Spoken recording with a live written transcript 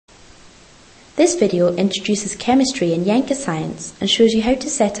This video introduces chemistry in Yenka Science and shows you how to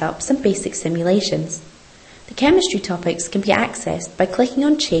set up some basic simulations. The chemistry topics can be accessed by clicking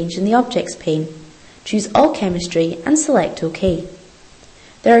on Change in the Objects pane. Choose All Chemistry and select OK.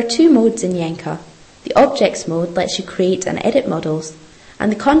 There are two modes in Yenka. The Objects mode lets you create and edit models,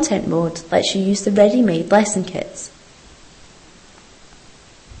 and the Content mode lets you use the ready-made lesson kits.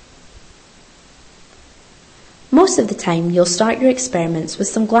 Most of the time you'll start your experiments with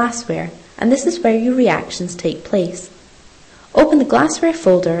some glassware, and this is where your reactions take place. Open the glassware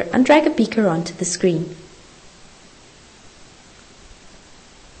folder and drag a beaker onto the screen.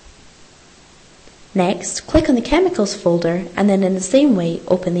 Next, click on the Chemicals folder and then in the same way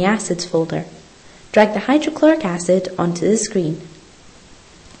open the Acids folder. Drag the hydrochloric acid onto the screen.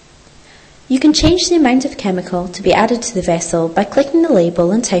 You can change the amount of chemical to be added to the vessel by clicking the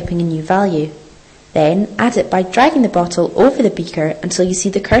label and typing a new value. Then add it by dragging the bottle over the beaker until you see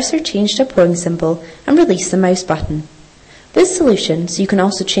the cursor change to a pouring symbol and release the mouse button. With solutions, you can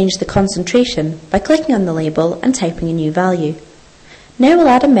also change the concentration by clicking on the label and typing a new value. Now we'll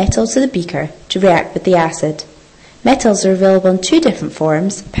add a metal to the beaker to react with the acid. Metals are available in two different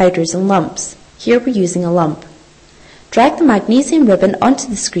forms, powders and lumps. Here we're using a lump. Drag the magnesium ribbon onto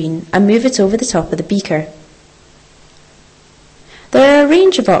the screen and move it over the top of the beaker. There are a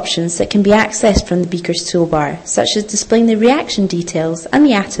range of options that can be accessed from the beaker's toolbar, such as displaying the reaction details and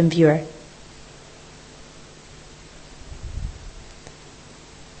the atom viewer.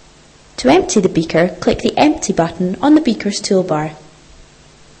 To empty the beaker, click the Empty button on the beaker's toolbar.